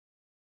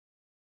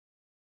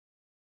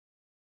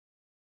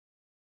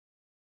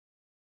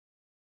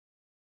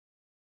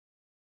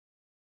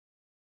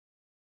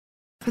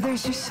But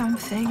there's just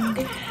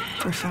something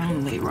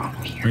profoundly wrong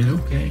here. Are you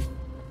okay?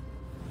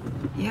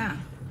 Yeah.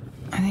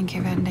 I think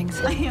you've ending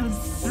I am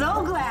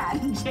so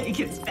glad Jake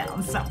has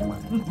found someone.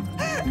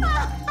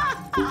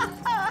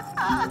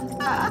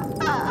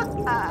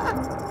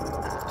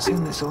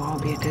 Soon this will all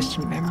be a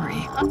distant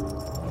memory.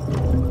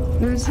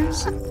 Who's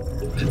this?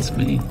 It's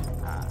me.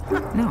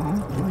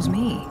 No, it was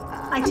me.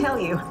 I tell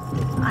you,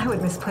 I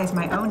would misplace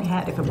my own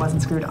head if it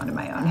wasn't screwed onto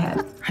my own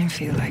head. I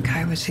feel like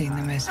I was seeing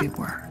them as they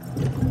were.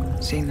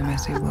 Seeing them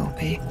as they will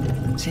be.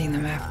 Seeing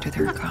them after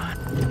they're gone.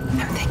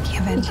 I'm thinking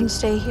of You ending. can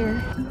stay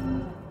here.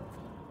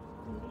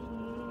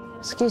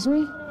 Excuse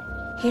me?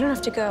 You don't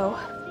have to go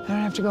I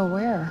don't have to go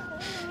where?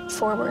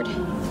 forward.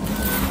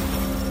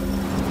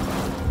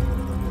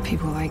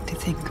 People like to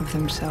think of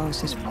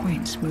themselves as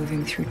points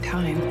moving through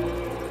time.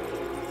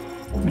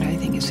 But I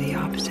think it's the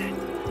opposite.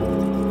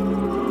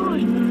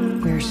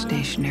 We're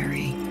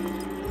stationary,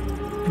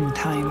 and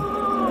time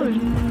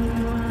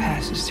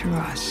passes through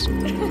us,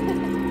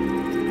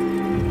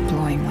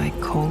 blowing like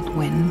cold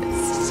wind.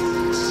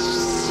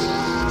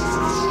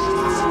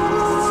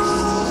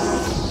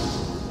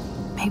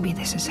 Maybe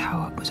this is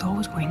how it was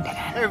always going to end.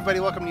 Hey everybody,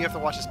 welcome to You Have to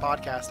Watch This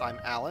podcast. I'm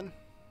Alan,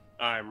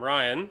 I'm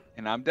Ryan.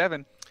 And I'm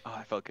Devin. Oh,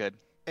 I felt good.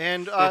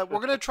 and we're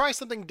going to try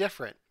something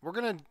different. We're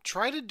going to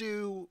try to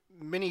do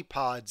mini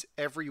pods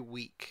every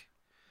week.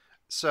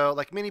 So,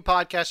 like mini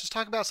podcasts, just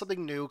talk about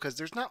something new, because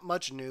there's not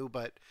much new,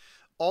 but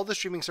all the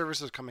streaming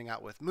services are coming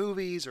out with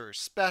movies or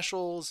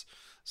specials.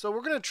 So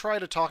we're going to try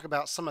to talk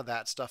about some of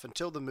that stuff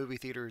until the movie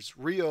theaters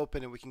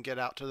reopen and we can get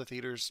out to the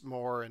theaters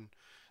more and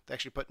they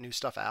actually put new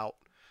stuff out.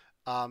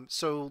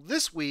 So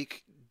this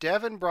week,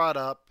 Devin brought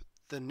up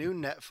the new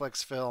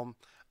Netflix film,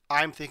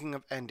 I'm Thinking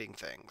of Ending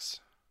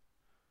Things.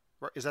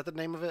 Is that the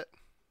name of it?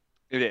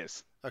 It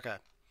is. Okay.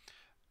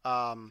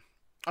 I'm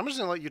just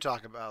going to let you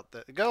talk about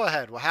that. Go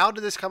ahead. Well, how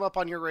did this come up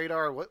on your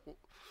radar? What?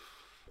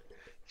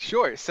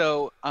 Sure.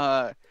 So,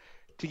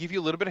 to give you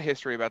a little bit of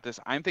history about this,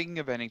 I'm Thinking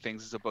of Ending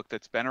Things is a book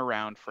that's been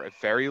around for a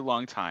very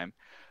long time.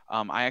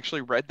 I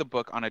actually read the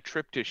book on a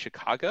trip to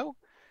Chicago,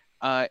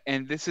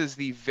 and this is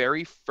the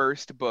very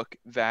first book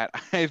that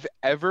I've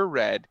ever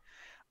read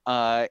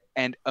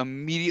and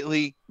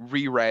immediately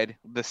reread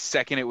the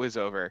second it was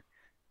over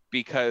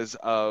because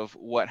of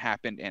what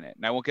happened in it.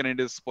 And I won't get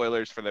into the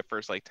spoilers for the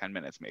first 10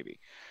 minutes maybe.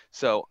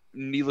 So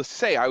needless to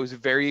say, I was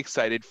very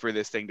excited for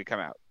this thing to come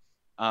out.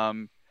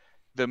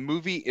 The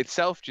movie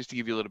itself, just to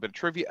give you a little bit of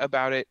trivia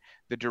about it,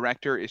 the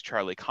director is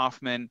Charlie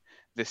Kaufman,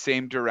 the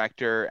same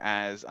director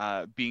as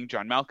Being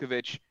John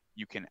Malkovich.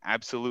 You can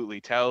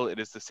absolutely tell it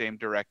is the same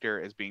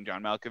director as Being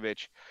John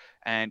Malkovich.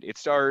 And it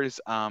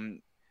stars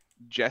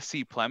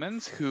Jesse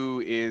Plemons,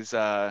 who is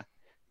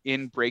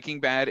in Breaking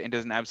Bad and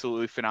does an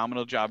absolutely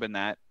phenomenal job in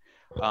that.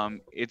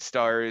 It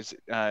stars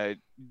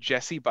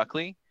Jesse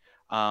Buckley,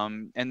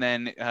 and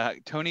then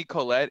Toni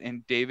Collette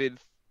and David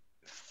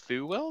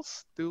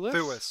Thewis.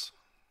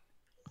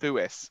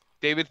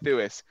 David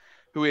Thewis,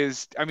 who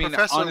is,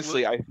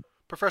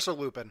 Professor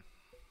Lupin.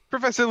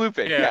 Professor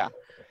Lupin, yeah.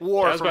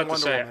 War I was from about to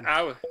Wonder say,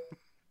 Woman.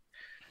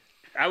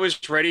 I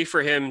was ready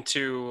for him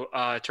to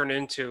turn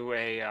into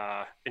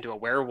a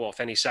werewolf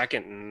any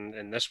second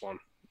in this one.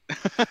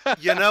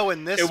 You know,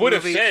 in this It would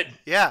have movie, fit.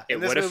 Yeah, It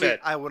in this would have movie,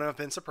 fit. I wouldn't have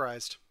been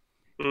surprised.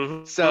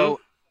 Mm-hmm. So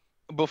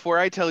before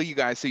I tell you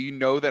guys, so you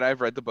know that I've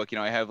read the book,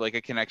 I have a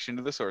connection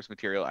to the source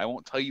material. I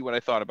won't tell you what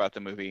I thought about the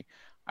movie.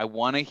 I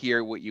want to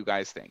hear what you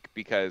guys think,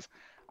 because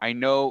I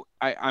know,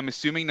 I'm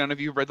assuming none of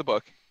you have read the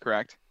book,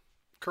 correct?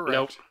 Correct.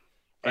 Nope.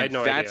 I had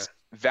no idea.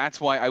 That's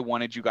why I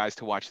wanted you guys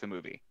to watch the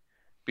movie,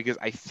 because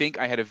I think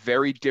I had a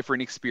very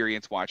different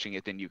experience watching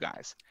it than you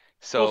guys.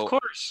 So, Well, of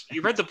course,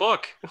 you read the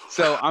book.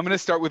 So I'm going to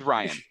start with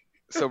Ryan.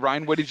 So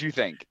Ryan, what did you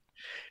think?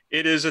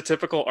 It is a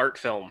typical art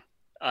film.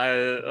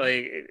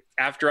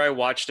 After I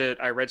watched it,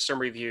 I read some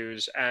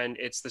reviews, and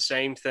it's the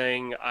same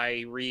thing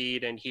I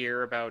read and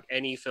hear about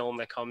any film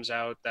that comes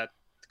out that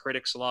the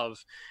critics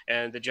love,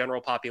 and the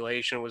general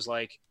population was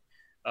like,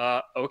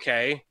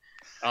 okay.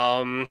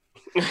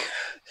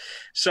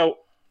 So,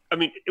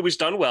 it was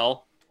done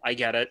well. I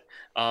get it.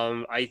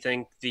 I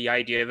think the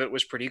idea of it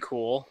was pretty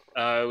cool.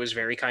 It was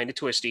very kind of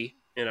twisty,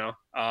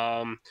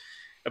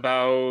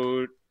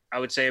 I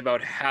would say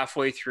about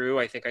halfway through,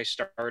 I think I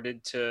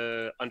started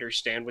to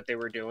understand what they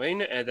were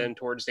doing. And then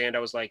towards the end, I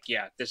was like,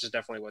 yeah, this is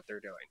definitely what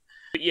they're doing.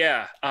 But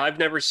yeah, I've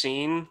never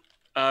seen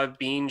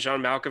Being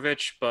John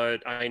Malkovich,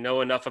 but I know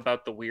enough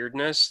about the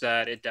weirdness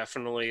that it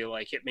definitely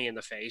hit me in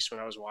the face when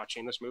I was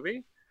watching this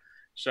movie.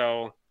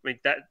 So,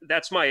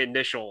 that's my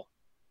initial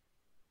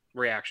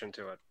reaction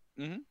to it.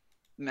 Mm-hmm.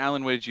 And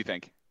Alan, what did you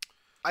think?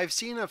 I've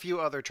seen a few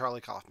other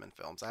Charlie Kaufman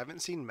films. I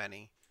haven't seen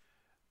many,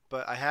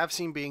 but I have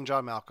seen Being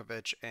John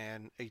Malkovich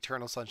and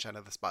Eternal Sunshine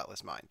of the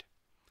Spotless Mind.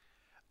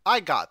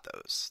 I got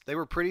those. They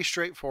were pretty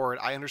straightforward.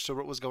 I understood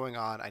what was going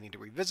on. I need to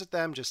revisit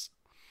them just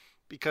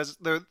because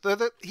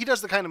he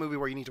does the kind of movie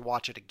where you need to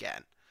watch it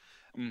again.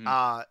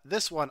 Mm-hmm.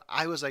 This one,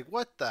 I was like,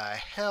 what the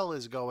hell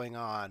is going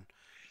on?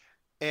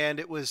 And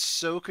it was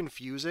so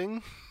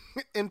confusing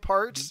in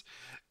parts.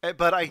 Mm-hmm.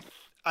 But I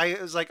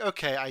was like,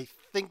 okay, I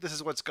think this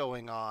is what's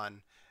going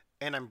on,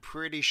 and I'm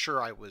pretty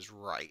sure I was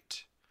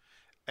right.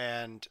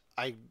 And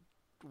I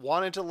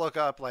wanted to look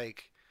up,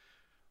 like,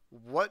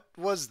 what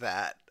was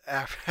that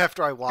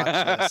after I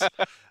watched this.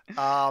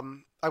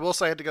 I will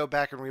say I had to go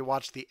back and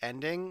rewatch the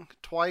ending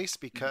twice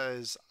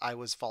because I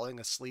was falling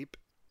asleep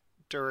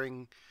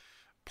during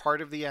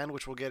part of the end,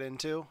 which we'll get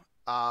into.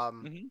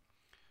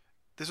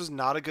 This was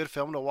not a good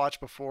film to watch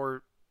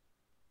before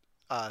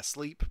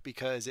sleep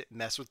because it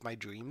messed with my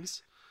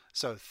dreams.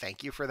 So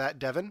thank you for that,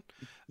 Devin.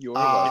 You're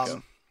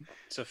welcome.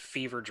 It's a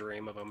fever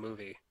dream of a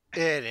movie.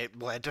 And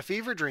it led to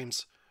fever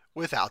dreams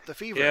without the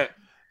fever.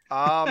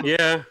 Yeah.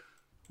 Yeah.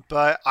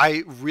 But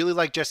I really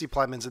like Jesse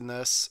Plemons in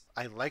this.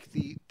 I like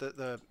the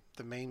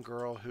main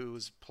girl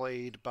who's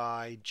played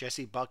by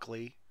Jessie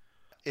Buckley.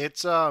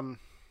 It's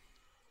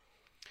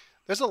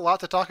there's a lot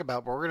to talk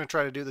about, but we're gonna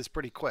try to do this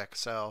pretty quick.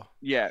 So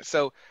Yeah,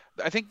 so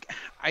I think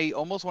I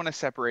almost want to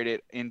separate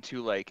it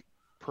into like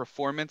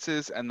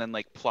performances and then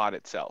like plot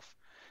itself.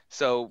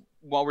 So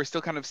while we're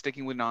still kind of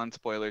sticking with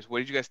non-spoilers, what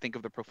did you guys think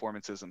of the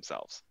performances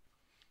themselves?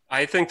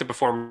 I think the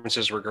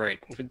performances were great.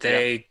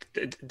 They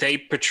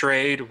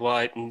portrayed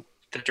what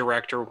the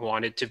director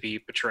wanted to be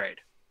portrayed.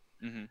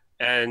 Mm-hmm.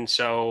 And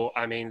so,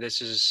 I mean,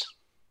 this is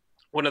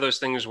one of those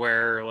things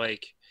where,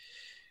 like,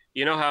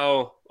 you know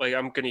how, like,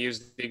 I'm going to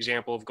use the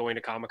example of going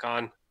to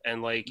Comic-Con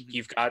and, like,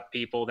 you've got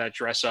people that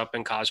dress up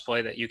in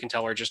cosplay that you can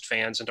tell are just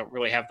fans and don't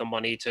really have the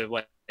money to,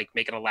 like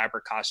make an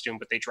elaborate costume,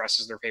 but they dress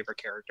as their favorite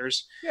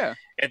characters. Yeah.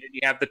 And then you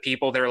have the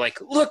people that are like,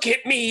 look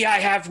at me, I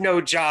have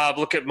no job,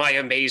 look at my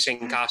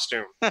amazing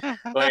costume.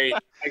 Like,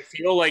 I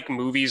feel like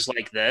movies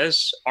like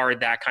this are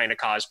that kind of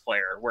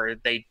cosplayer where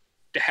they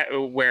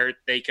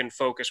can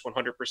focus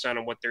 100%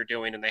 on what they're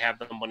doing and they have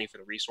the money for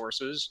the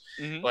resources.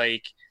 Mm-hmm.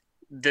 Like,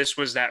 this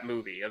was that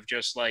movie of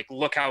just like,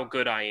 look how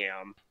good I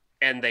am,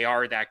 and they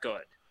are that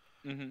good.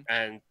 Mm-hmm.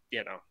 And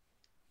you know,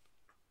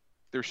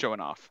 they're showing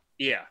off.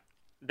 Yeah,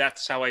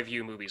 that's how I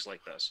view movies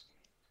like this.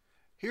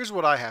 here's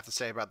what I have to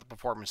say about the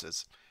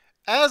performances.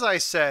 As I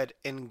said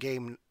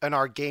in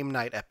our game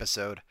night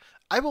episode,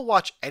 I will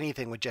watch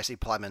anything with Jesse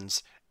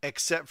Plemons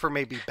except for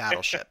maybe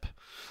Battleship.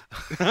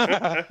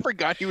 I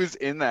forgot he was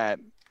in that.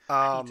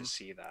 I need to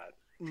see that.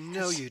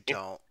 No, you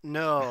don't.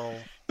 No.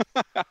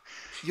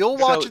 You'll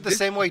watch it the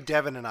same way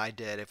Devin and I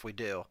did if we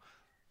do.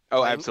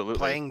 Oh, absolutely.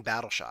 Playing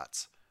Battle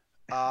Shots.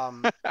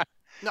 No,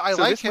 I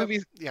So like this him.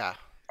 movie's- Yeah.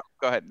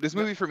 Go ahead. This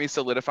movie for me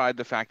solidified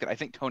the fact that I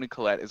think Toni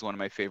Collette is one of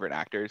my favorite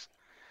actors.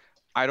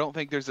 I don't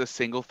think there's a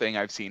single thing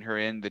I've seen her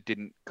in that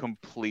didn't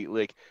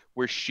completely, like,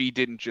 where she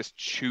didn't just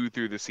chew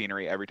through the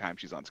scenery every time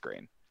she's on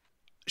screen.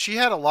 She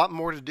had a lot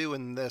more to do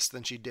in this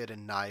than she did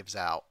in Knives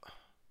Out.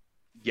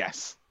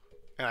 Yes.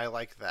 And I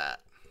like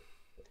that.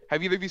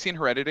 Have either of you seen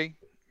Heredity?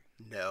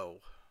 No.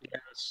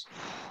 Yes.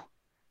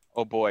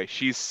 Oh boy,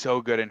 she's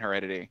so good in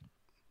Heredity.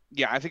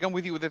 Yeah, I think I'm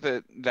with you with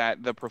it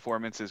that the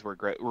performances were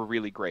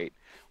really great.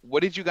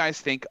 What did you guys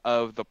think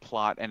of the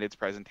plot and its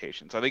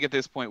presentation? So I think at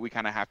this point we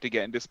kind of have to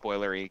get into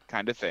spoilery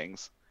kind of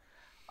things,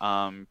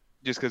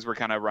 just because we're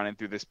kind of running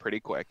through this pretty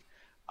quick.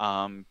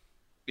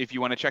 If you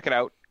want to check it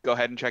out, go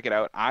ahead and check it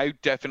out. I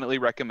definitely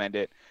recommend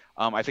it.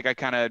 I think I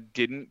kind of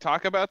didn't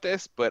talk about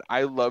this, but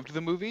I loved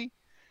the movie,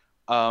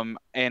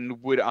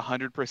 and would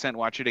 100%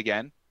 watch it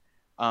again.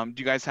 Do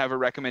you guys have a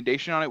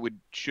recommendation on it?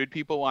 Should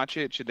people watch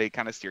it? Should they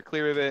kind of steer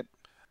clear of it?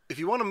 If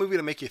you want a movie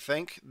to make you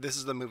think, this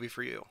is the movie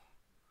for you.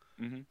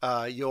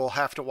 Mm-hmm. You'll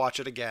have to watch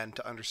it again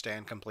to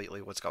understand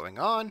completely what's going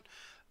on.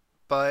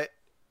 But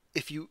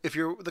if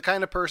you're the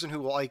kind of person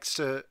who likes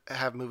to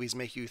have movies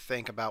make you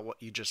think about what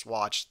you just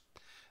watched,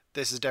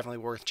 this is definitely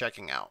worth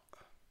checking out.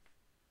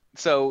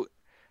 So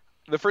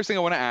the first thing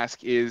I want to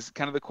ask is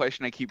kind of the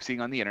question I keep seeing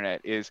on the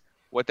internet is,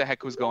 what the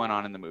heck was going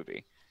on in the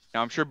movie?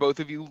 Now, I'm sure both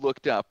of you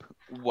looked up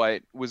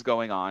what was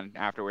going on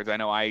afterwards. I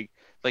know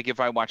if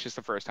I watched this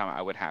the first time,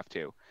 I would have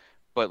to.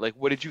 But, like,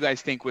 what did you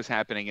guys think was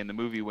happening in the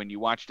movie when you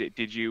watched it?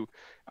 Did you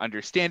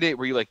understand it?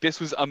 Were you like, this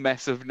was a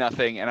mess of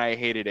nothing and I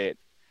hated it?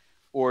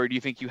 Or do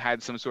you think you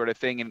had some sort of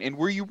thing? And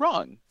were you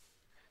wrong?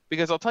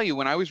 Because I'll tell you,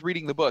 when I was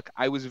reading the book,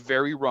 I was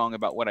very wrong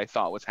about what I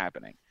thought was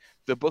happening.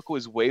 The book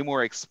was way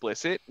more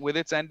explicit with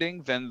its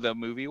ending than the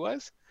movie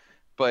was.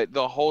 But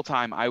the whole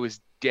time, I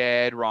was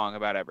dead wrong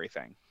about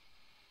everything.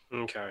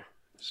 Okay.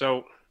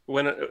 So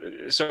when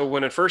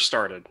it first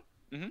started,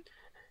 Mm-hmm.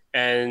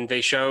 and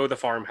they show the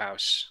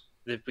farmhouse,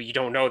 but you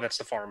don't know that's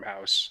the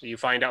farmhouse. You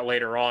find out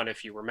later on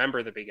if you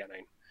remember the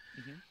beginning.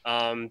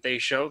 Mm-hmm. They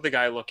show the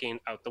guy looking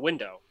out the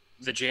window,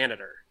 the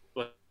janitor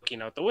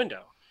looking out the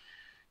window,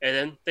 and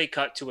then they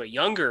cut to a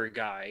younger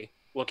guy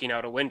looking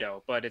out a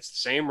window, but it's the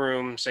same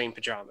room, same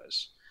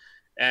pajamas.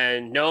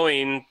 And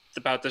knowing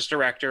about this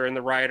director and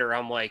the writer,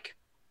 I'm like,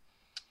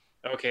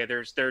 okay,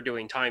 they're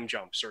doing time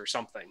jumps or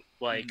something.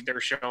 Like, Mm-hmm.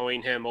 they're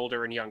showing him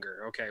older and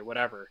younger. Okay,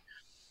 whatever.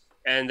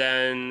 And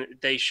then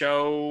they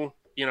show,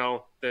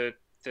 the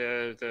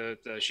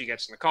she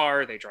gets in the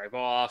car, they drive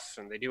off,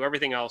 and they do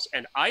everything else.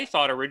 And I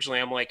thought originally,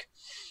 I'm like,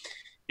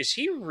 is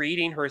he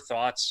reading her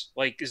thoughts?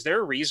 Like, is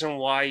there a reason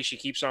why she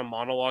keeps on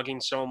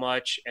monologuing so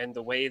much? And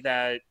the way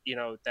that,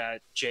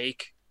 that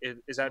Jake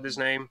Is that his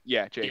name?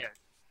 Yeah, Jake. Yeah.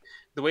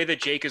 The way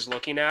that Jake is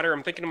looking at her,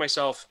 I'm thinking to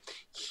myself,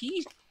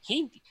 he's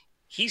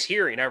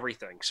hearing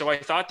everything. So I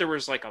thought there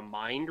was like a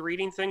mind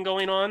reading thing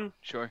going on.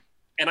 Sure.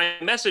 And I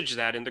messaged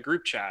that in the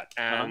group chat,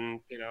 and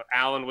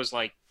Alan was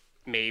like,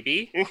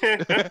 maybe.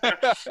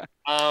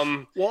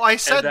 Well, I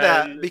said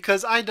that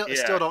because I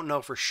still don't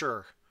know for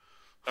sure.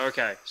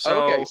 Okay,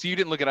 so so you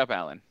didn't look it up,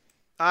 Alan.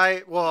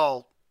 I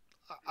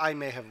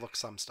may have looked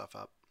some stuff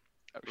up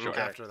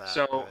after that.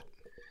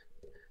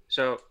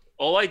 So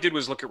all I did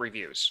was look at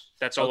reviews.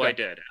 That's all I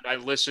did. I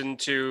listened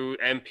to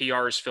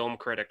NPR's film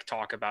critic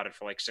talk about it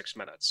for like 6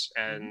 minutes,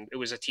 and it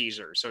was a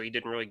teaser, so he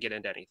didn't really get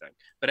into anything.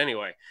 But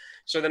anyway,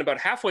 so then about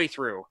halfway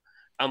through,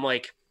 I'm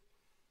like,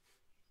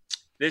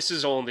 this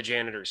is all in the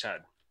janitor's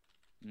head.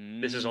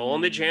 This is all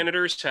in the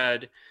janitor's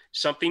head.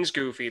 Something's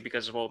goofy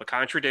because of all the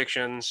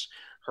contradictions.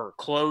 Her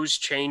clothes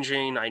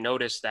changing, I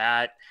noticed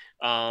that.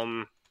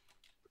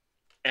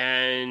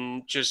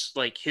 And just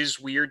like his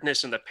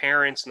weirdness and the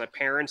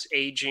parents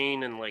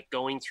aging and like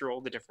going through all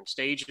the different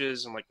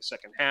stages and like the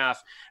second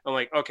half. I'm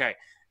like, okay,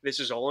 this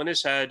is all in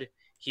his head.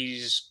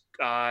 He's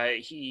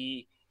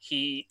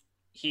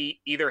he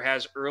either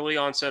has early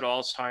onset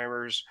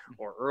Alzheimer's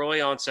or early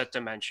onset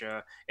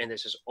dementia, and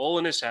this is all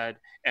in his head.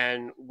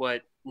 And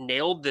what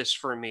nailed this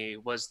for me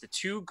was the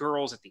two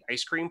girls at the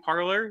ice cream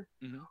parlor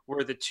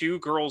were the two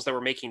girls that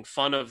were making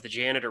fun of the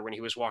janitor when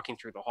he was walking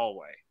through the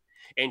hallway,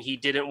 and he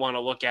didn't want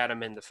to look at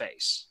him in the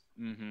face.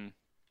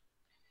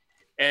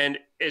 And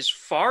as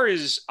far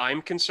as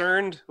I'm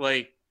concerned,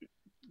 like,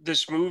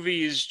 this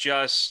movie is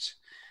just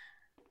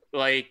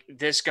like,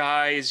 this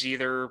guy is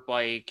either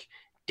like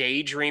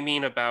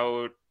daydreaming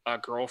about a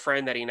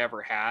girlfriend that he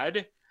never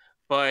had,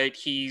 but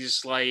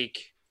he's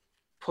like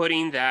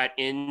putting that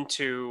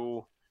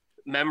into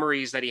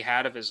memories that he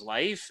had of his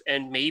life.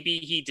 And maybe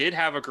he did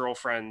have a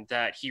girlfriend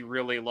that he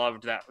really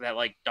loved that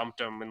like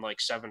dumped him in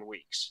like 7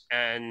 weeks,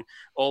 and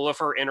all of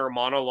her inner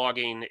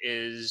monologuing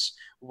is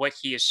what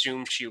he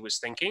assumed she was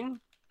thinking.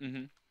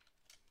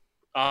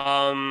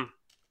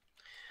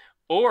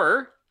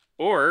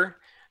 Or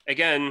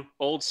again,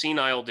 old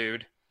senile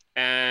dude,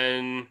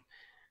 and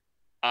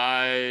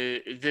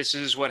this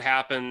is what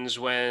happens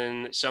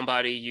when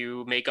somebody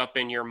you make up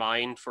in your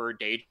mind for a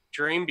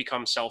daydream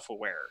becomes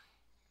self-aware.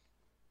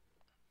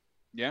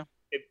 Yeah.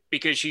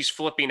 Because she's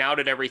flipping out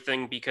at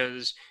everything,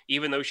 because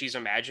even though she's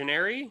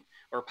imaginary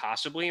or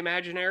possibly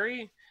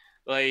imaginary,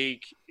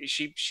 like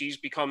she's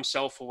become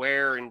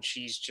self-aware, and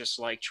she's just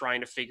like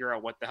trying to figure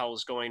out what the hell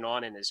is going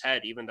on in his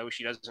head, even though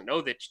she doesn't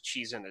know that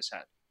she's in his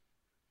head.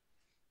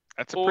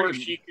 That's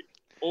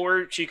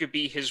she could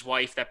be his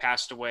wife that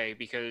passed away,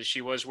 because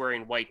she was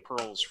wearing white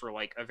pearls for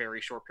like a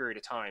very short period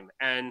of time,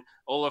 and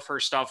all of her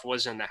stuff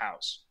was in the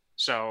house.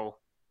 So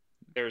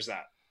there's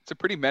that. It's a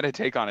pretty meta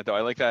take on it, though.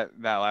 I like that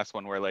last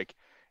one where like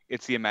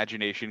it's the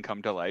imagination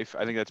come to life.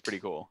 I think that's pretty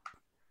cool.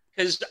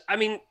 Because I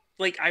mean,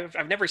 like,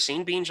 I've never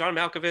seen Being John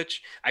Malkovich.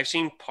 I've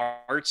seen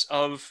parts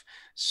of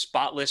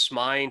Spotless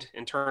Mind,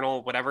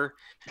 Internal, whatever,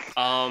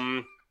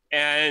 and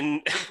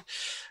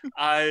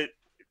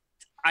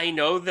I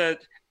know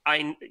that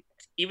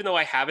even though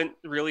I haven't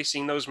really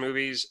seen those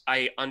movies,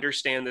 I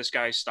understand this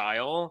guy's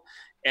style,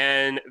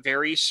 and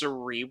very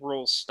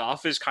cerebral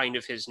stuff is kind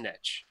of his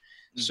niche.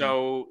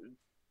 So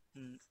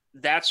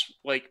that's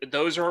like,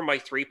 those are my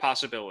three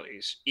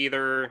possibilities.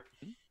 Either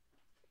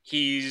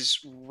he's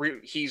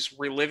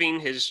reliving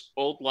his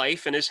old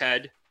life in his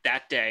head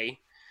that day.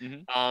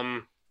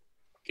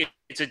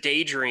 It's a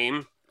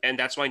daydream, and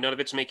that's why none of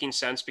it's making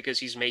sense, because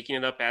he's making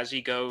it up as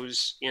he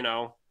goes,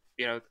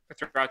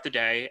 throughout the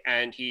day,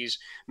 and he's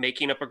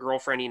making up a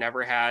girlfriend he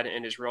never had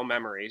in his real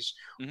memories.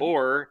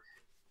 Or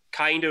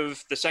kind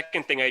of the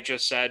second thing I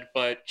just said,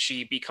 but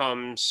she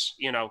becomes,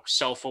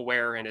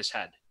 self-aware in his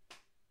head.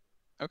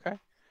 Okay.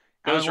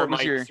 Those Alan, are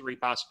my three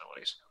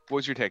possibilities. What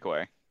was your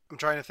takeaway? I'm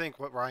trying to think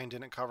what Ryan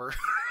didn't cover.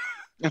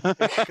 He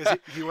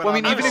Well, I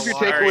mean, even if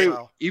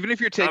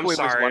your takeaway was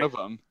one of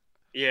them.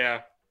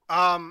 Yeah.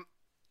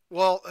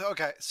 Well,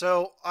 okay.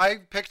 So I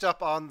picked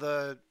up on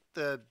the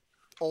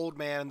old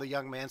man and the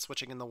young man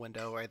switching in the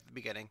window right at the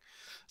beginning.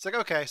 It's like,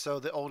 okay, so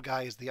the old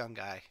guy is the young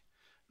guy,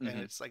 and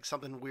it's like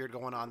something weird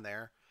going on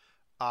there.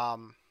 I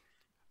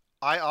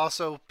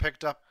also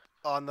picked up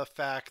on the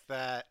fact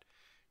that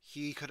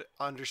he could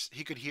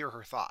hear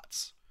her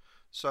thoughts.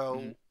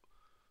 So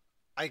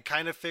I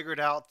kind of figured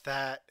out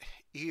that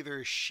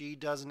either she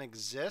doesn't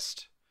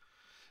exist,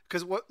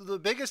 because what the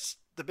biggest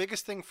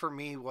thing for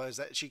me was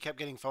that she kept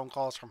getting phone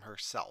calls from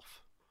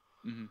herself,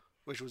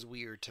 which was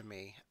weird to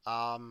me.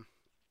 And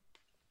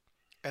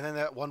then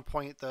at one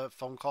point the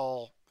phone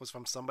call was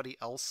from somebody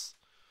else.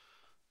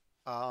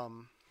 But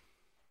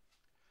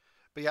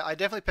yeah, I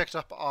definitely picked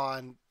up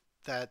on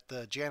that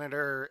the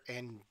janitor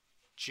and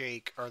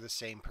Jake are the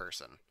same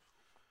person.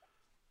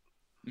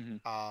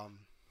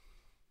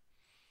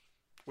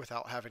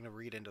 Without having to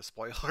read into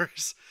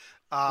spoilers.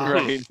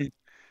 Right.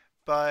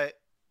 But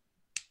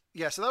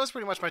yeah, so that was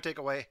pretty much my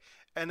takeaway.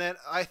 And then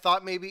I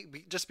thought maybe,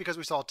 just because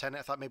we saw Tenet,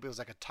 I thought maybe it was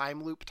like a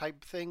time loop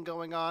type thing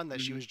going on,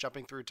 that she was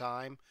jumping through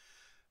time.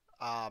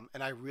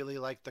 And I really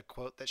like the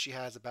quote that she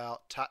has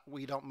about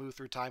we don't move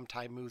through time,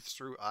 time moves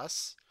through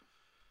us,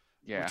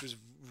 Yeah. which was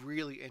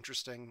really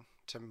interesting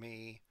to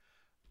me.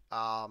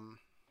 So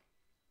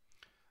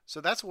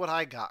that's what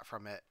I got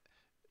from it.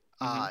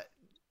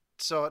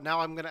 So now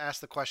I'm going to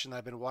ask the question that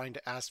I've been wanting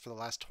to ask for the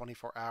last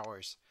 24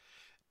 hours.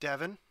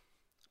 Devin,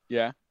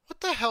 Yeah. what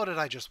the hell did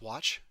I just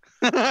watch?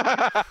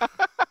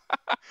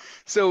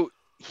 So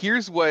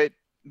here's what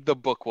the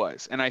book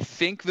was, and I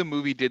think the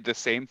movie did the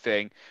same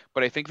thing,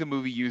 but I think the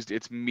movie used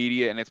its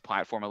media and its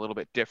platform a little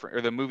bit different,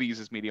 or the movie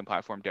uses media and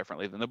platform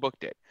differently than the book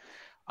did.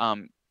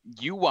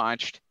 You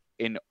watched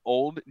an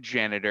old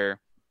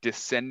janitor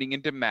descending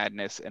into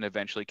madness and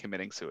eventually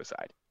committing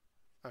suicide.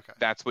 Okay.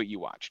 That's what you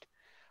watched.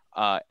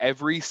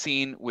 Every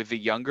scene with the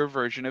younger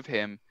version of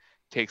him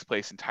takes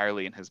place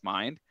entirely in his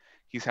mind.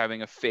 He's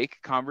having a fake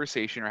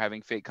conversation or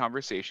having fake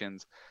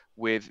conversations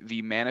with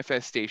the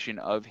manifestation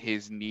of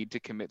his need to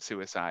commit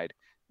suicide.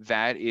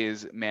 That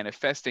is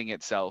manifesting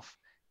itself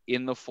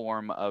in the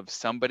form of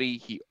somebody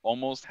he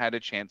almost had a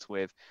chance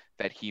with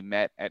that he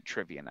met at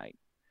trivia night.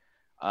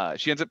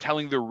 She ends up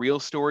telling the real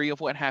story of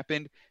what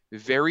happened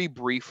very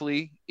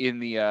briefly in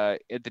the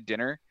at the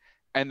dinner.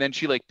 And then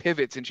she like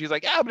pivots and she's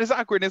like, but his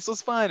awkwardness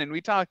was fun and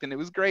we talked and it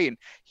was great and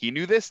he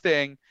knew this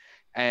thing.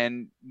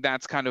 And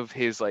that's kind of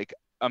his like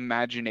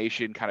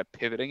imagination kind of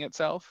pivoting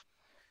itself.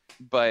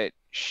 But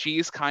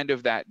she's kind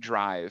of that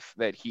drive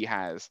that he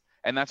has.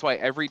 And that's why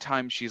every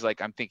time she's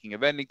like, I'm thinking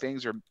of ending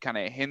things or kind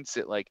of hints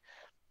at like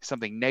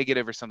something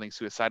negative or something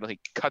suicidal, he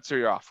cuts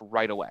her off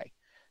right away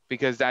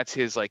because that's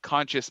his like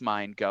conscious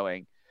mind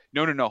going,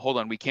 no, hold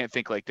on. We can't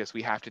think like this.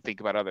 We have to think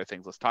about other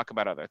things. Let's talk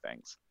about other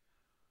things.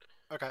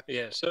 Okay.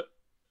 Yeah.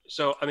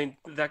 So I mean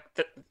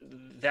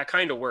that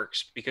kind of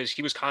works because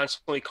he was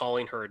constantly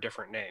calling her a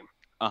different name.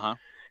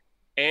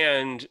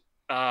 And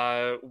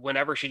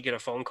whenever she'd get a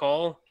phone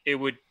call, it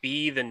would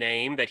be the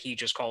name that he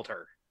just called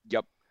her.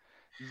 Yep.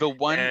 The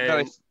one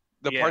And,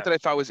 that part that I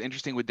thought was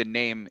interesting with the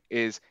name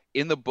is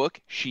in the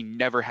book, she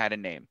never had a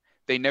name.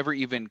 They never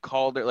even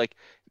called her like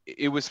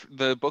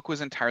the book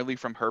was entirely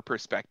from her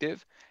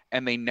perspective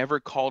and they never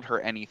called her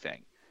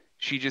anything.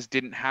 She just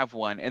didn't have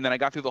one. And then I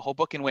got through the whole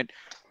book and went,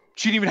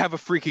 she didn't even have a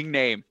freaking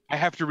name. I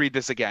have to read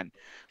this again.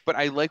 But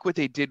I like what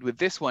they did with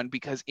this one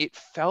because it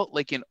felt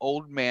like an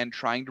old man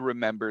trying to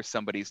remember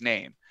somebody's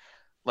name.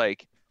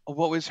 Like,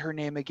 what was her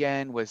name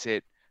again? Was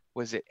it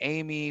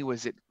Amy?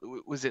 Was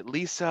it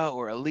Lisa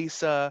or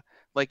Elisa?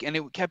 Like, and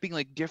it kept being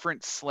like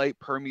different slight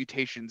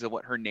permutations of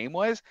what her name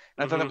was.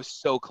 And I thought that was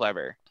so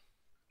clever.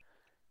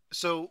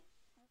 So,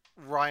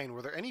 Ryan,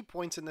 were there any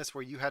points in this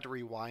where you had to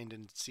rewind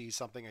and see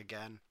something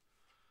again?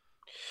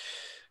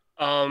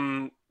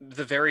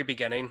 The very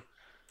beginning.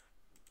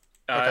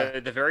 Okay.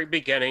 The very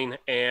beginning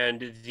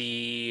and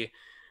the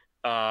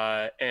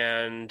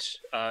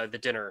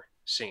dinner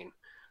scene.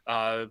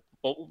 The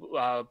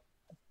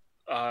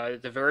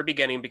very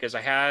beginning because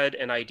I had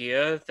an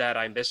idea that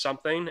I missed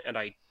something and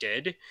I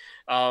did.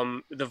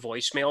 The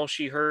voicemail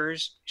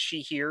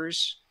she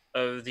hears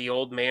of the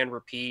old man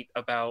repeat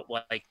about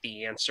like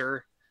the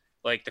answer,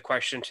 like the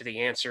question to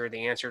the answer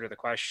to the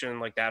question,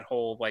 like that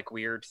whole like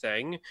weird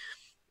thing.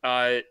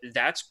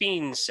 That's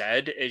being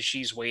said as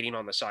she's waiting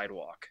on the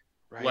sidewalk,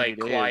 Right, like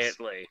it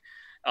quietly.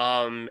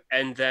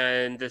 And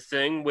then the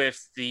thing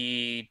with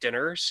the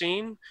dinner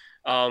scene,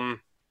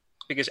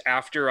 because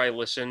after I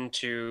listened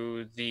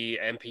to the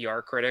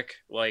NPR critic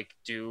like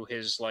do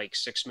his like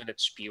 6-minute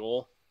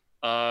spiel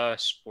or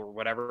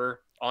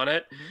whatever on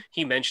it,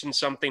 he mentioned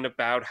something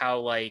about how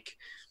like,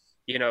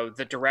 you know,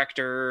 the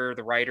director,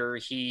 the writer,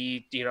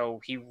 he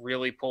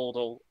really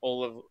pulled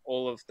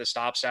all of the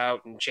stops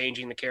out and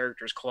changing the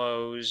characters'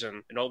 clothes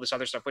and all this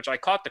other stuff, which I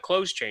caught the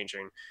clothes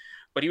changing.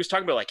 But he was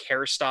talking about like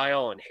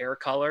hairstyle and hair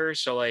color.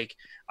 So like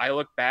I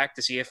looked back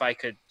to see if I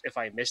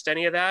missed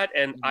any of that,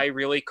 and I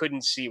really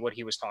couldn't see what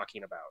he was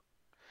talking about.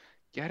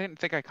 Yeah, I didn't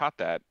think I caught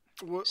that.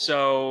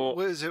 So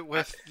was it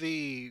with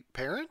the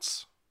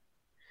parents?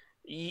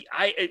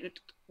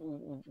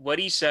 What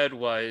he said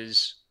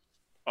was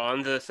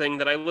on the thing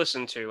that I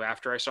listened to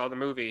after I saw the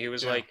movie, he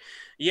was like,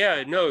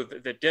 yeah, no,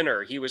 the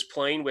dinner, he was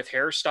playing with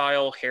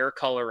hairstyle, hair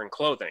color, and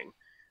clothing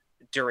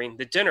during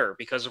the dinner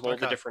because of all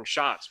the different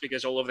shots,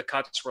 because all of the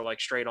cuts were like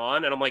straight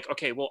on. And I'm like,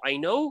 okay, well, I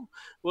know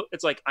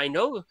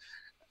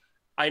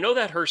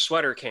that her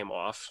sweater came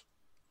off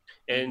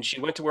and she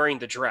went to wearing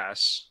the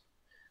dress.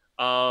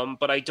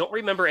 But I don't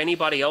remember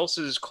anybody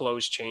else's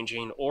clothes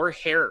changing or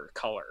hair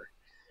color.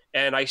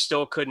 And I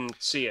still couldn't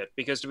see it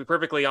because, to be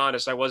perfectly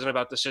honest, I wasn't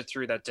about to sit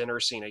through that dinner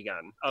scene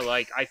again.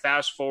 I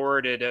fast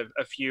forwarded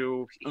a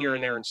few here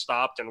and there and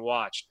stopped and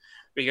watched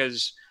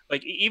because,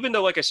 like, even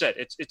though, like I said,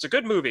 it's a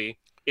good movie,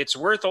 it's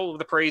worth all of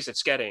the praise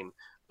it's getting,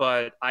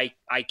 but I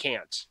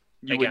can't.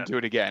 You wouldn't do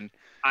it again.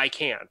 I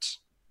can't.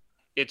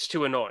 It's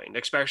too annoying,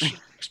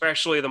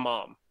 especially the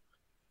mom.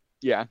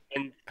 Yeah.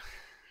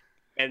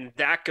 And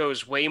that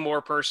goes way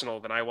more personal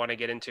than I want to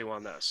get into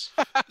on this.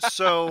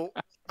 So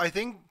I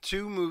think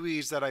 2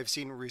 movies that I've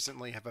seen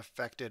recently have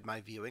affected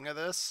my viewing of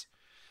this.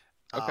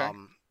 Okay.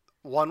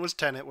 One was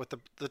Tenet with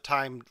the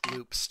time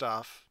loop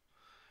stuff.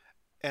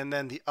 And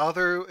then the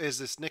other is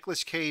this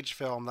Nicolas Cage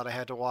film that I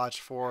had to watch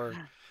for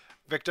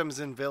Victims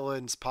and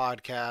Villains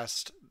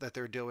podcast that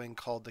they're doing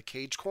called The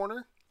Cage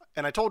Corner.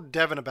 And I told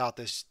Devin about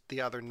this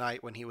the other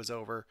night when he was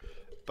over,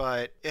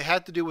 but it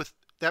had to do with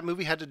that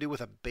movie had to do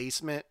with a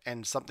basement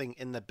and something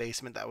in the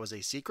basement that was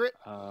a secret.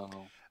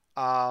 Oh.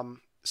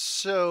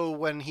 So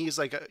when he's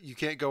like, you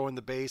can't go in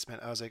the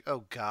basement, I was like,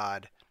 oh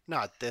God,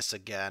 not this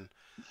again.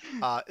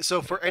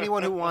 So for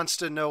anyone who wants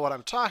to know what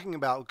I'm talking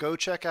about, go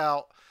check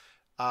out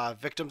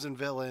Victims and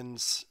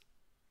Villains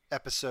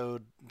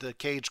episode, The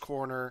Cage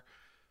Corner,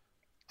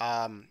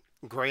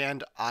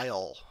 Grand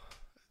Isle.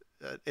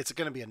 It's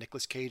going to be a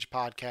Nicolas Cage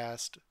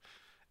podcast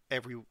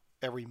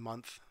every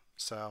month.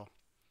 So,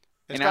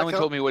 And Alan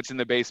told me what's in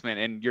the basement,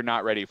 and you're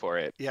not ready for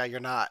it. Yeah, you're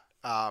not.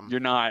 You're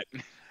not.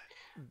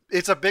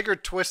 It's a bigger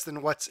twist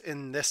than what's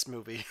in this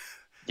movie.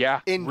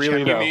 Yeah, in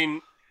really. general. You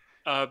mean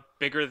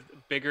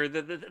bigger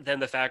than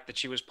the fact that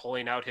she was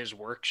pulling out his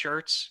work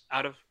shirts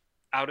out of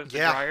the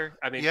dryer?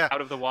 I mean,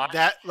 out of the wash.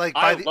 That like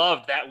I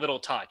loved that little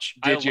touch.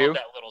 Did you? Love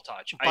that little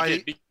touch. I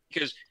did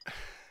because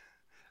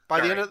by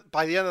the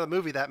end of the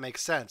movie that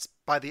makes sense.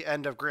 By the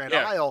end of Grand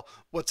Isle,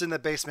 what's in the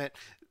basement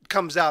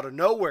comes out of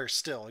nowhere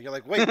still. You're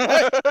like, wait,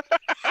 what?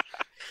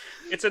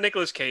 It's a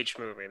Nicolas Cage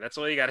movie. That's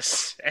all you got to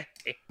say.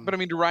 But I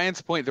mean, to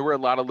Ryan's point, there were a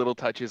lot of little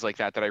touches like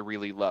that I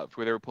really loved,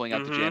 where they were pulling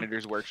out the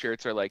janitor's work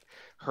shirts, or like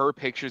her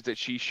pictures that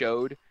she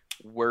showed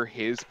were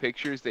his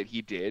pictures that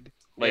he did.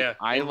 Like, yeah,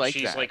 I like that.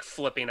 She's like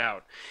flipping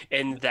out.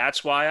 And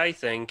that's why I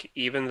think,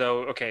 even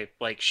though, okay,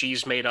 like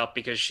she's made up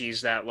because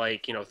she's that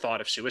like,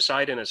 thought of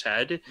suicide in his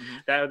head,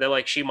 that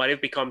like she might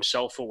have become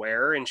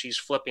self-aware and she's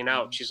flipping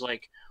out. She's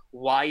like,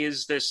 why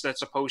is this that's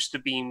supposed to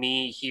be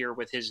me here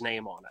with his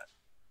name on it?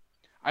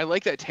 I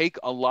like that take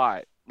a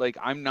lot. Like,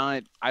 I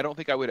don't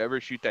think I would ever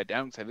shoot that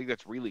down because I think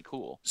that's really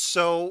cool.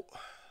 So,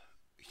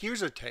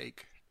 here's a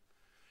take.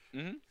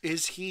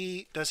 Does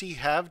he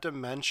have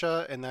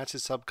dementia and that's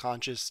his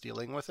subconscious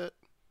dealing with it?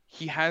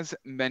 He has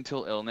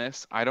mental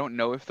illness. I don't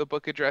know if the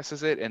book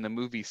addresses it, and the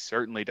movie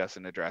certainly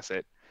doesn't address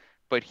it,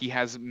 but he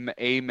has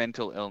a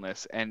mental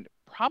illness, and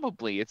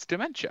probably it's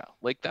dementia.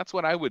 Like, that's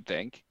what I would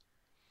think.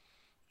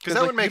 Because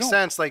that would make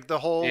sense, like the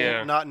whole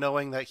not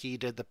knowing that he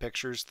did the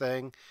pictures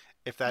thing,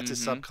 if that's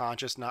his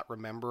subconscious not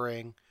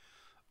remembering,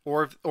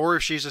 or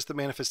if she's just the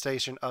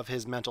manifestation of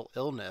his mental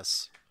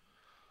illness.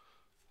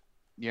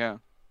 Yeah.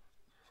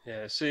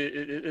 Yeah. See,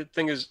 the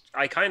thing is,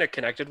 I kind of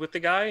connected with the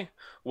guy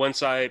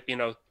once I,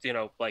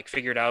 like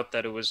figured out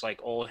that it was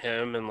like all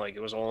him and like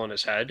it was all in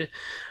his head,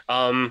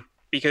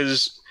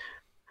 because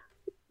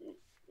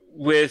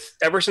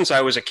ever since I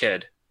was a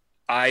kid,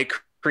 I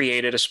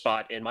created a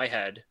spot in my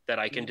head that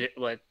I can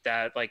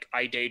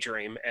I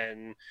daydream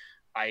and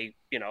I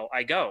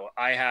go.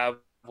 I have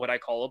what I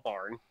call a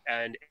barn,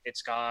 and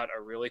it's got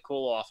a really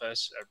cool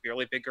office, a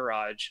really big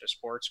garage, a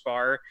sports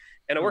bar,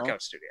 and a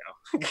workout studio.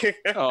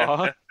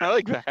 Oh, I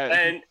like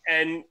that.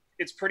 And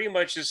it's pretty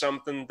much just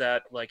something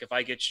that, like, if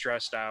I get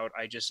stressed out,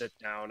 I just sit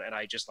down and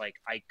I just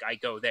I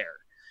go there,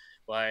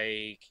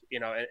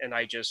 and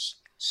I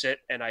just sit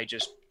and I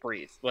just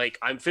breathe. Like,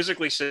 I'm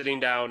physically sitting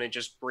down and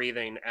just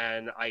breathing,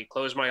 and I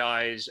close my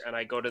eyes and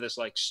I go to this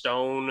like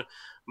stone,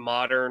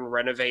 modern,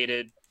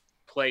 renovated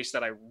place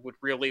that I would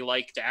really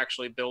like to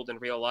actually build in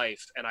real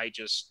life, and I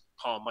just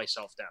calm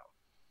myself down.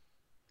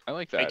 I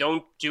like that. I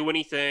don't do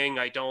anything.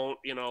 I don't,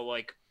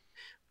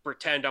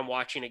 pretend I'm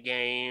watching a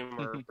game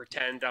or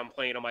pretend I'm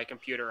playing on my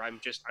computer. I'm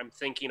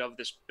thinking of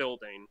this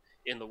building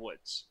in the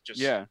woods,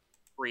 just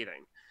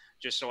breathing,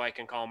 just so I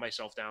can calm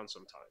myself down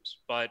sometimes.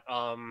 But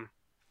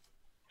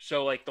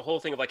so like the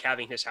whole thing of like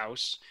having his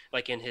house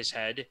like in his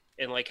head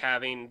and like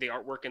having the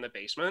artwork in the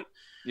basement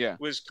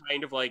was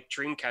kind of like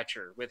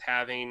Dreamcatcher with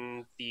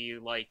having the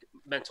like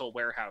mental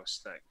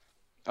warehouse thing.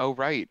 Oh,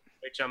 right.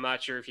 Which I'm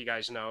not sure if you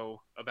guys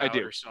know about. I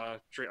do. Or saw.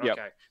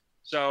 Okay.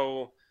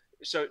 So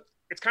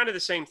it's kind of the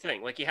same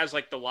thing. Like he has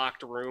like the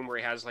locked room where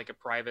he has like a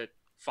private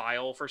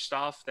file for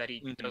stuff that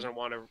he doesn't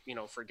want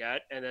to,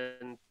 forget. And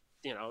then,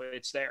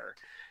 it's there.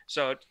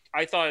 So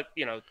I thought,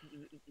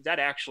 that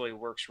actually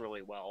works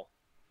really well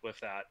with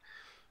that.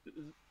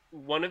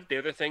 One of the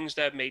other things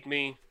that made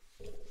me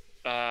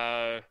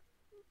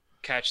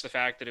catch the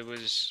fact that it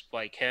was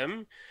like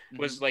him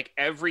was like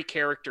every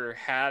character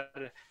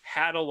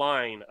had a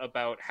line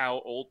about how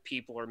old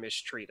people are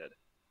mistreated.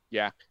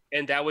 Yeah.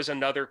 And that was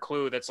another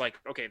clue that's like,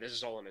 okay, this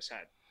is all in his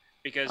head.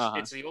 Because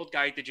it's the old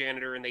guy, the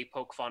janitor, and they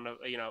poke fun of,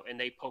 and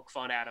they poke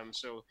fun at him.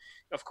 So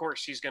of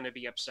course he's going to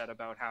be upset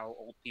about how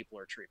old people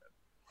are treated.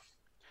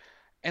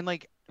 And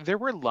like there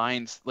were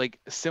lines like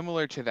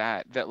similar to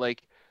that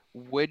like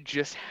would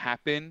just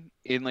happen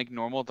in like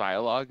normal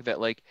dialogue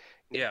that like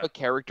if a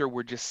character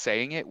were just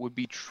saying it would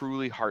be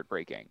truly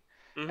heartbreaking.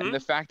 And the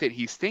fact that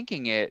he's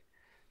thinking it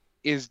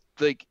is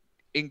like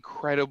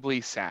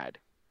incredibly sad.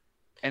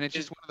 And it's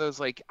just one of those,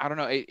 like, I don't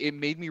know, it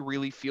made me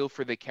really feel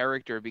for the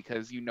character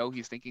because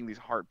he's thinking these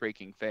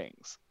heartbreaking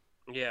things.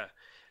 Yeah.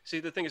 See,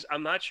 the thing is,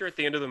 I'm not sure at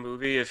the end of the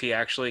movie if he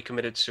actually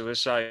committed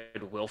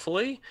suicide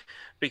willfully,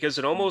 because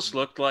it almost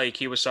looked like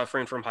he was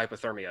suffering from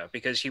hypothermia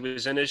because he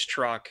was in his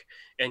truck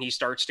and he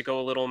starts to go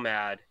a little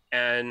mad.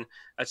 And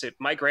that's it.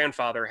 My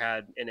grandfather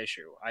had an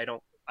issue. I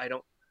don't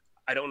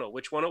know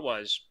which one it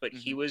was, but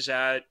he was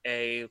at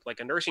a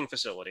nursing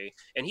facility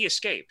and he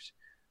escaped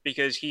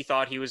because he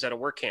thought he was at a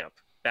work camp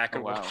back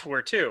in World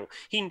War II.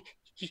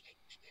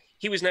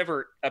 He was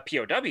never a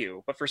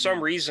POW, but for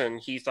some reason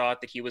he thought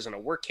that he was in a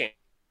work camp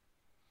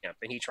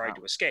and he tried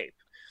to escape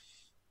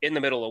in the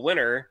middle of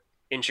winter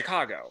in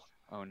Chicago.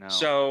 Oh no.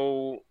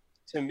 So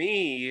to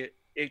me,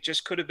 it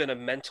just could have been a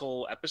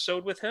mental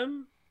episode with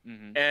him.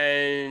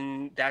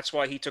 And that's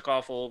why he took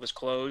off all of his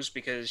clothes,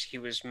 because he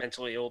was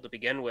mentally ill to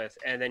begin with,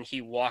 and then he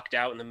walked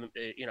out in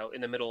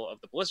the middle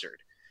of the blizzard.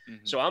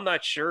 So I'm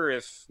not sure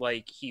if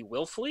he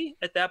willfully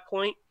at that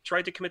point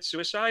tried to commit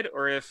suicide,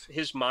 or if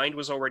his mind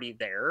was already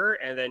there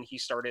and then he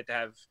started to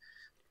have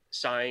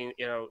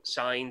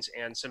signs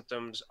and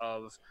symptoms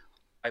of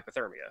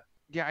hypothermia.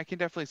 Yeah, I can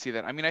definitely see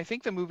that. I mean, I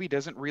think the movie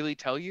doesn't really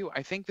tell you.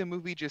 I think the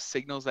movie just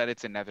signals that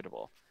it's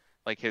inevitable,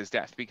 like his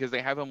death, because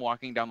they have him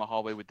walking down the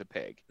hallway with the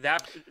pig.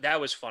 That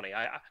was funny.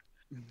 I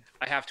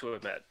have to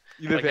admit,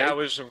 That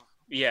was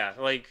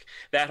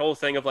that whole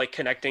thing of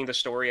connecting the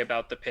story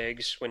about the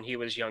pigs when he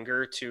was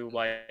younger to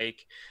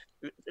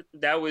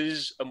that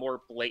was a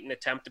more blatant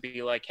attempt to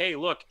be like, hey,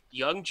 look,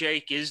 young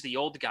Jake is the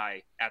old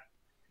guy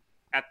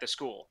at the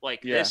school.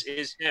 This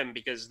is him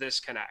because this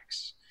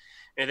connects.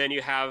 And then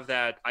you have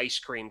that ice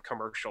cream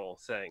commercial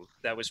thing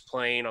that was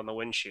playing on the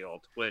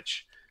windshield,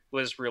 which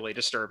was really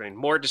disturbing.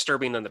 More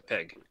disturbing than the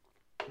pig.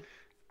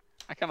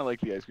 I kind of like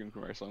the ice cream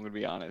commercial, I'm going to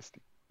be honest.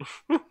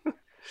 All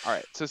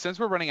right, so since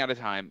we're running out of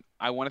time,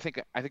 I think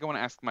I want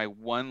to ask my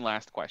one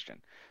last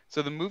question.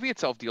 So the movie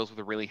itself deals with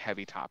a really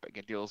heavy topic.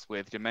 It deals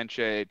with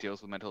dementia, it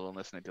deals with mental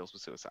illness, and it deals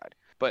with suicide.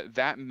 But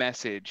that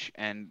message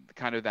and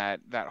kind of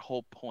that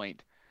whole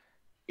point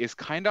is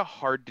kind of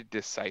hard to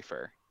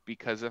decipher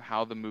because of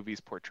how the movie's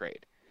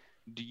portrayed.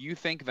 Do you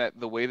think that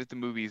the way that the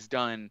movie's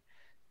done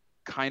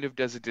kind of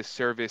does a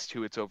disservice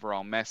to its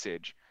overall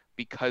message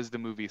because the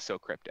movie is so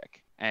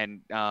cryptic?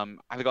 And I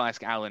think I'll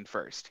ask Alan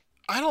first.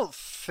 I don't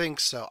think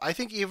so. I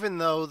think even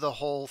though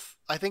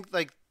I think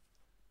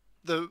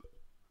the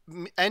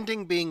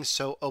ending being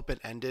so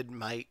open-ended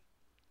might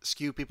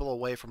skew people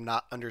away from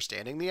not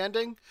understanding the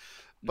ending,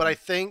 but I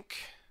think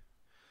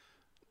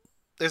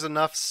there's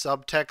enough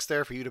subtext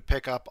there for you to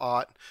pick up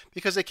on,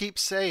 because they keep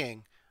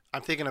saying,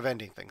 I'm thinking of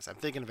ending things. I'm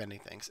thinking of ending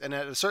things. And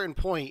at a certain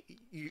point,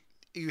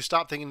 you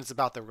stop thinking it's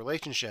about the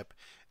relationship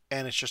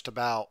and it's just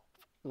about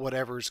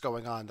whatever's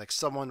going on. Like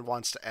someone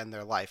wants to end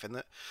their life.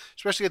 And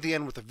especially at the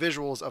end with the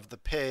visuals of the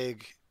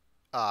pig,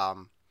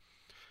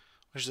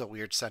 which is a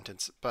weird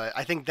sentence, but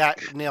I think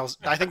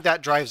that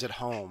drives it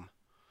home.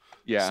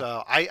 Yeah.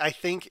 So I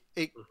think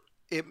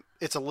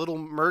it's a little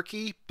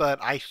murky, but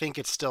I think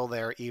it's still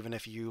there even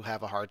if you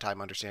have a hard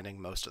time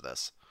understanding most of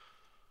this.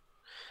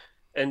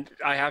 And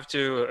I have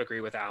to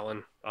agree with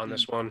Alan on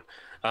this one.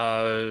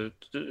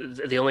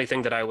 The only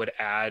thing that I would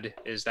add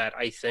is that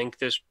I think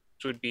this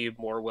would be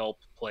more well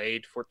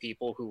played for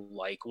people who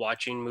like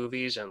watching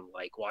movies and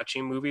like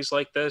watching movies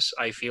like this.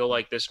 I feel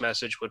like this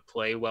message would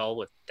play well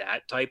with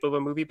that type of a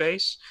movie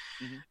base,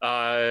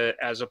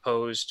 as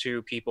opposed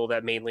to people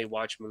that mainly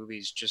watch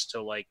movies just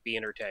to be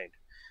entertained.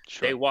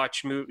 Sure. They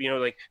watch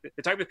the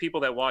type of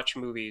people that watch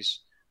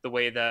movies the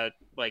way that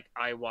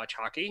I watch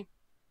hockey.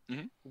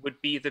 Would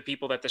be the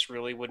people that this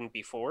really wouldn't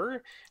be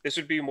for. This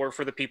would be more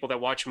for the people that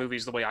watch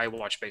movies the way I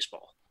watch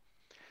baseball.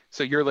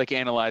 So you're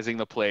analyzing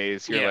the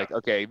plays. You're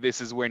okay,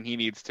 this is when he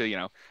needs to,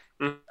 I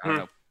don't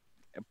know,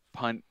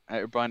 punt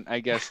or bunt,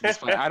 I guess.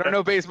 I don't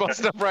know baseball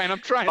stuff, Brian. I'm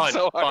trying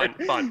so hard.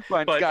 Bunt.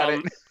 But, got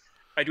it.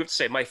 I do have to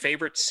say, my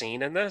favorite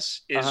scene in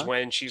this is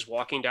when she's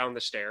walking down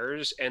the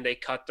stairs and they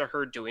cut to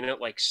her doing it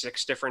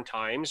 6 different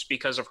times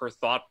because of her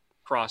thought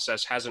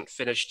process hasn't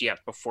finished yet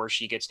before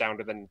she gets down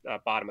to the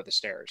bottom of the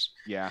stairs.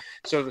 Yeah.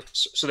 So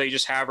they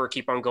just have her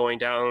keep on going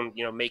down,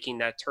 making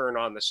that turn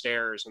on the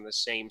stairs in the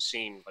same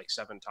scene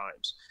 7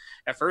 times.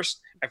 At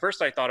first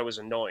I thought it was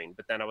annoying,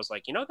 but then I was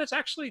like, that was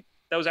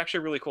actually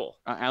really cool.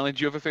 Alan,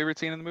 do you have a favorite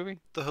scene in the movie?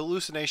 The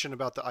hallucination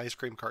about the ice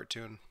cream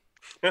cartoon.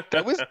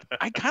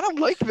 I kind of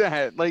like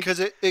that, because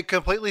it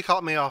completely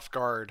caught me off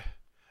guard,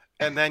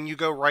 and then you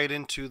go right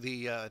into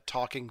the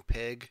talking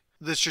pig.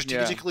 The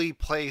strategically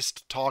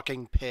placed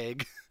talking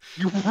pig.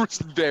 You were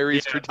very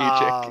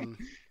strategic.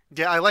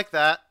 Yeah, I like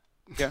that.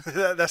 Yeah.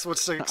 That's what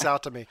sticks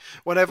out to me.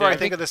 Whenever I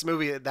think of this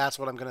movie, that's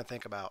what I'm going to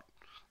think about.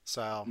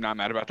 So I'm not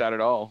mad about that at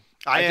all.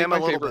 I am a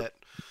little bit.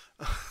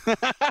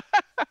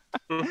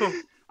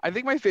 I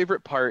think my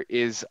favorite part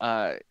is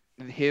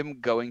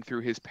him going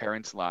through his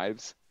parents'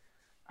 lives.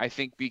 I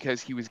think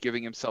because he was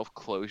giving himself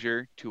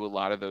closure to a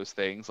lot of those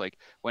things. Like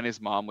when his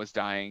mom was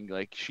dying,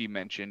 she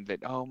mentioned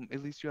that,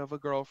 at least you have a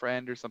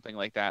girlfriend or something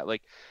like that.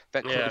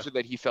 That closure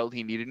that he felt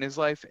he needed in his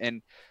life.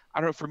 And I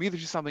don't know, for me,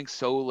 there's just something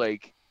so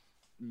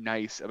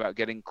nice about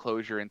getting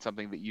closure in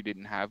something that you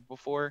didn't have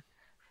before.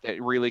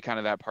 It really kind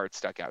of that part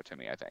stuck out to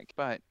me, I think.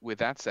 But with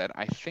that said,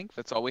 I think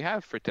that's all we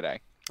have for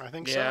today. I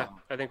think Yeah, so.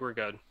 I think we're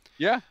good.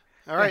 Yeah.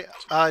 All right.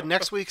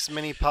 Next week's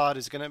mini pod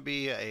is going to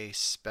be a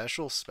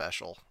special.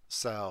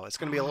 So it's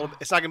going to be a little.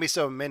 It's not going to be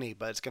so mini,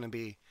 but it's going to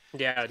be.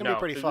 Yeah, It's gonna be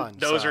pretty fun,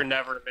 Those so. are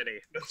never mini.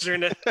 Those are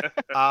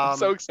I'm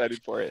so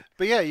excited for it.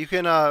 But yeah, you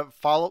can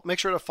make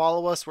sure to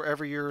follow us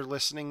wherever you're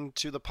listening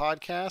to the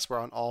podcast. We're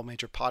on all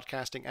major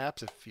podcasting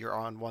apps if you're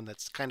on one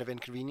that's kind of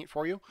inconvenient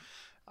for you.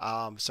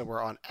 So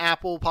we're on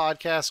Apple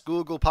Podcasts,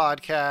 Google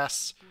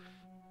Podcasts,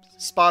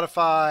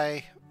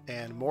 Spotify,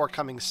 and more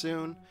coming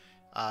soon.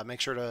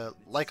 Make sure to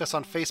like us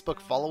on Facebook,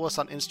 follow us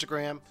on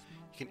Instagram.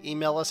 You can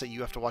email us at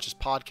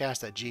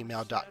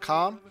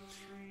youhavetoWatchThisPodcast@gmail.com.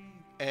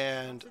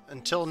 And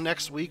until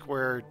next week,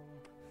 where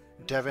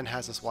Devin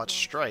has us watch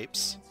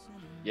Stripes.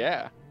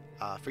 Yeah.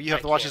 For you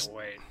have to watch this.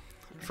 Wait.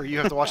 For you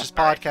have to watch this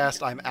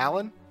podcast. I'm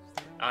Alan,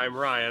 I'm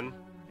Ryan.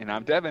 And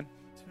I'm Devin.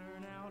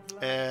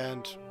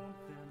 and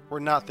we're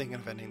not thinking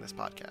of ending this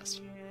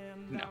podcast.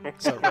 No.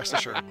 So rest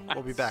assured,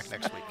 we'll be back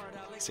next week.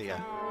 See ya.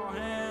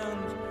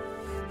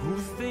 Who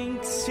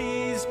thinks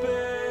he's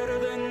better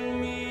than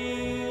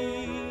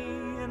me?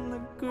 And the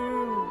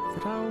girl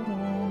that I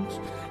want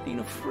ain't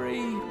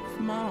afraid of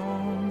my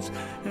arms,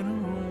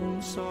 and her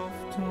own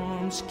soft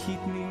arms keep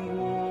me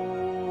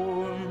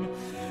warm,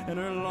 and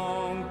her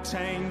long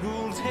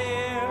tangled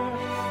hair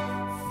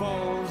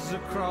falls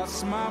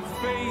across my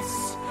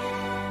face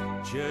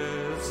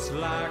just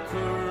like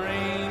a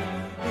rain